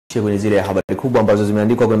Kwenye zile habari kubwa ambazo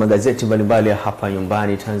zimeandikwa kwenye magazeti mbalimbali hapa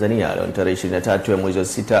nyumbani Tanzania leo tarehe 23 ya mwezi wa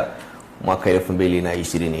 6 mwaka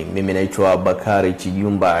 2020. Mimi naitwa Bakari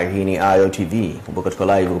Chijumba, hii ni Ayo TV. Kumbuka tuko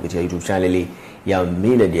live kupitia YouTube channel ya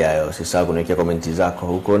Milady Ayo. Usisahau kuweka komenti zako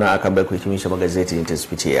huko, na kabla ya kuhitimisha magazeti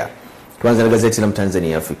nitazipitia. Tuanze na gazeti la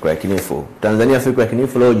Tanzania Fikra ya Kinifu. Tanzania Fikra ya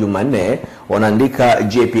Kinifu leo Jumanne wanaandika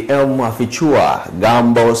JPM afichua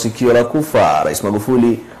Gambo sikio la kufa. Rais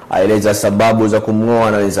Magufuli aeleza sababu za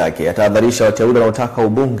kumngoa na wenzake. Atahadharisha wateule wanaotaka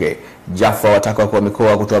ubunge. Jaffa wataka kwa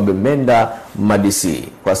mikoa kutoa bemenda madisi.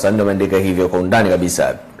 Kwa sasa ndio wameandika hivyo kwa undani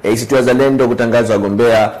kabisa. ACT Wazalendo kutangaza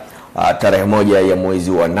wagombea tarehe 1 ya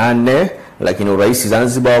mwezi wa 8. Lakini urais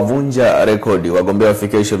Zanzibar wavunja rekodi. Wagombea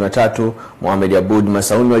wafikia 23. Mohamed Abud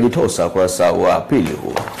Masauni wajitosa kwa saa wa pili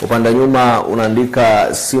huu. Upande nyuma unaandika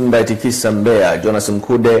Simba itikisa Mbeya. Jonas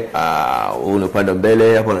Mkude huu ni upande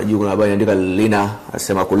mbele. Hapo na juu kuna habari inaandika Lina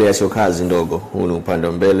asema kulea sio kazi ndogo. Huu ni upande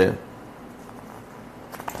mbele.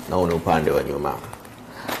 Na huu ni upande wa nyuma.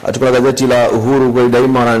 Katika gazeti la Uhuru kwa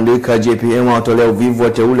daima wanaandika JPM watolea uvivu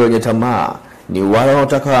wateule wenye tamaa. Ni wale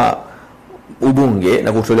wanaotaka ubunge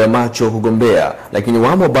na kutolea macho kugombea, lakini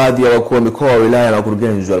wamo baadhi ya wakuu wa mikoa, wilaya na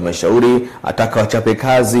wakurugenzi wa halmashauri ataka wachape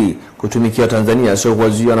kazi kutumikia Tanzania, sio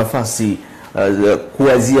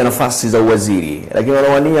kuwazia nafasi za uwaziri. Lakini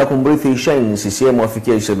wanawania kumrithi shein CCM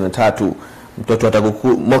wafikia 23.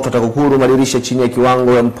 Moto atakukuru madirisha chini ya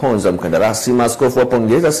kiwango ya mponza mkandarasi. Maaskofu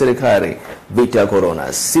wapongeza serikali vita ya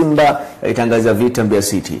corona. Simba itangaza vita Mbeya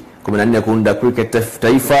City. 14 kuunda cricket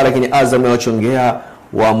taifa, lakini Azam yawachongea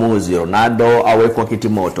waamuzi. Ronaldo awekwa kiti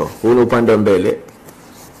moto. Huu ni upande mbele.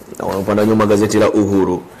 Na upande nyuma gazeti la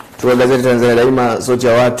Uhuru. Tuwa gazeti Tanzania Daima sauti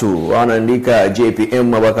ya watu wanaandika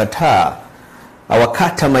JPM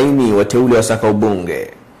awakata maini wateule wasaka ubunge.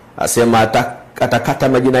 Asema atakata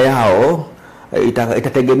majina yao,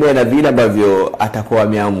 itategemea na vile ambavyo atakuwa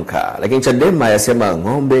ameamka. Lakini Chadema yasema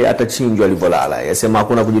ng'ombe atachinjwa alivolala. Yasema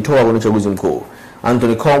hakuna kujitoa kwenye uchaguzi mkuu.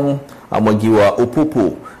 Anthony Com amwagiwa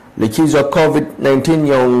upupu. Likizo ya COVID-19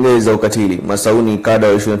 yaongeza ukatili. Masauni kada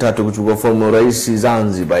wa 23 kuchukua fomu ya rais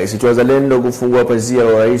Zanzibar. ACT Wazalendo kufungua pazia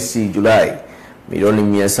la rais Julai. Milioni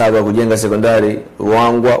 700 kujenga sekondari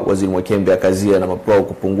Ruangwa. Waziri Mwakembe akazia na mapao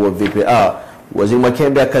kupungua VPR. Waziri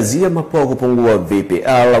Mwakembe akazia mapao kupungua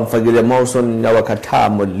VPR. Mfagilia Mawson na wakataa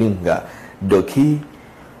Molinga. Doki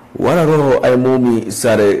wana roho aimumi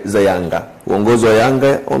sare za Yanga. Uongozi wa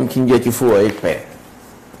Yanga wamkingia kifua ipe.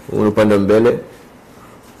 Upande mbele.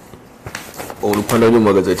 Upande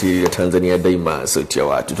nyuma gazeti la Tanzania Daima sauti ya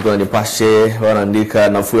watu. Tukana Nipashe wanaandika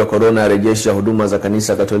nafuu ya corona rejesha huduma za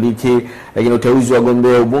kanisa Katoliki. Lakini uteuzi wa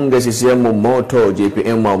wagombea ubunge CCM moto.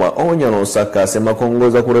 JPM waonya na Osaka asema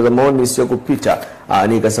kuongoza kura za maoni sio kupita.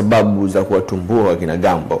 Anika sababu za kuwatumbua kina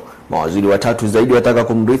Gambo. Mawaziri watatu zaidi wataka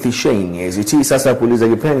kumrithi shein. ACT sasa kuuliza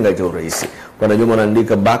kipenga cha urais. Kwa nyuma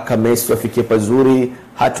wanaandika Baka Messi wafikie pazuri.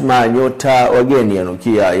 Hatma nyota wageni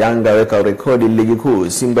yanukia. Yanga weka rekodi ligi kuu.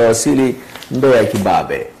 Simba wasili Mbeya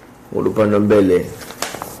kibabe. Upande mbele.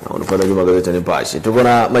 Na upande nyuma gazeti Nipashe. Tuko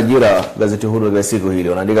na Majira gazeti huru la siku hili.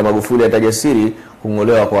 Wanaandika Magufuli ataja siri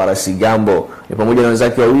kungolewa kwa RC Gambo. Ni pamoja na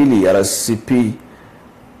wenzake wawili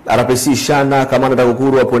RPC Shana kama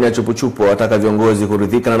atakukuru waponia chupuchupo. Wataka viongozi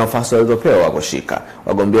kuridhika na nafasi walizopewa kushika.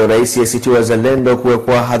 Wagombea rais ACT Wazalendo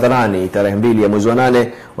kuwekwa hadharani tarehe 2 ya mwezi wa 8.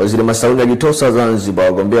 Waziri Masauni ajitosa Zanzibar.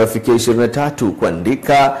 Wagombea wafikia 23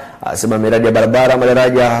 kuandika. Asema miradi ya barabara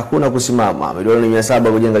madaraja hakuna kusimama. Milioni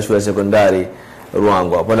 700 kujenga shule ya sekondari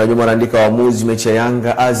Ruangwa. Hapo na nyuma anaandika waamuzi mechi ya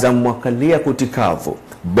Yanga Azam wakalia kutikavu.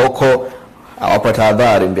 Boko awapa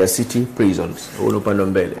tahadhari Mbeya City Prisons. Huu upande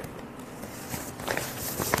mbele.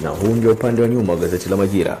 Na huu ndio upande wa nyuma gazeti la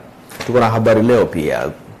Majira. Tuko na Habari Leo pia.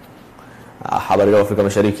 Habari Leo Afrika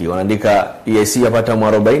Mashariki wanaandika EAC yapata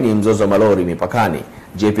 40 mzozo wa malori mipakani.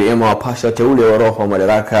 JPM wapasha teule wa roho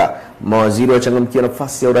madaraka. Mawaziri wachangamkia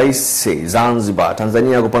nafasi ya urais Zanzibar.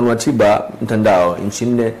 Tanzania kupanua tiba mtandao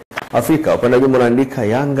nchini Afrika. Upande wa nyuma wanaandika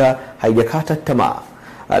Yanga haijakata tamaa.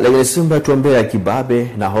 Lakini Simba tuombea kibabe.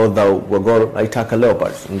 Na hodha wa gol aitaka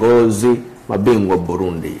Leopards. Ngozi mabingwa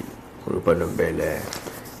Burundi. Upande mbele.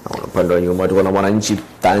 Na upande wa nyuma tuko na Mwananchi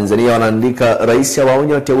Tanzania wanaandika rais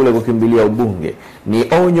awaonya wateule kukimbilia ubunge. Ni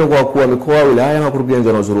onyo kwa kuwa mikoa, wilaya na wakurugenzi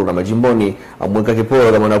wanaozurura majimboni. Amweka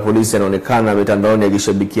kiporo kama na polisi anaonekana mitandaoni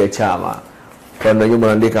akishabikia chama. Upande wa nyuma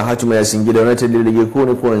wanaandika hatima ya Singida United ligi kuu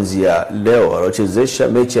ni kuanzia leo. Wanaochezesha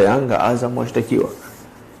mechi ya Yanga Azam washtakiwa.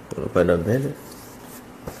 Upande mbele.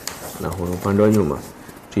 Na upande wa nyuma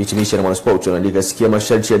tuichimisha na Mwanasport wanaandika sikia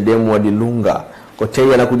masharti ya demu wa Dilunga.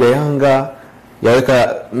 Kotea na kuja Yanga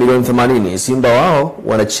yaweka milioni 80. Simba wao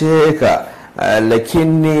wanacheka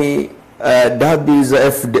lakini Derby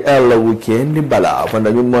za FDL weekend bala.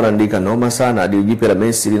 Upande nyuma wanaandika noma sana. Dijipe la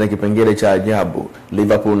Messi lina kipengele cha ajabu.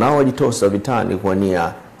 Liverpool nao wajitosa vitani kwa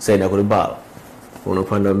nia Saida Kulibala.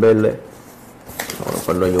 Unapanda mbele,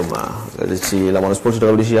 unapanda nyuma. Gazeti la Mwanaspoti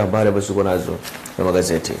tutarudishia habari ambazo tuko nazo na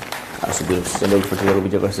magazeti. Asubiri tuendelee kufuatilia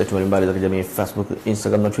kupitia gazeti mbalimbali za kijamii, Facebook,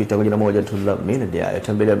 Instagram na Twitter kwa jina moja tu la Millardayo.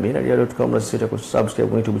 Tembelea millardayo.com na subscribe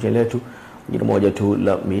kwenye YouTube channel yetu kwa jina moja tu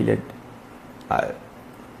la Millardayo.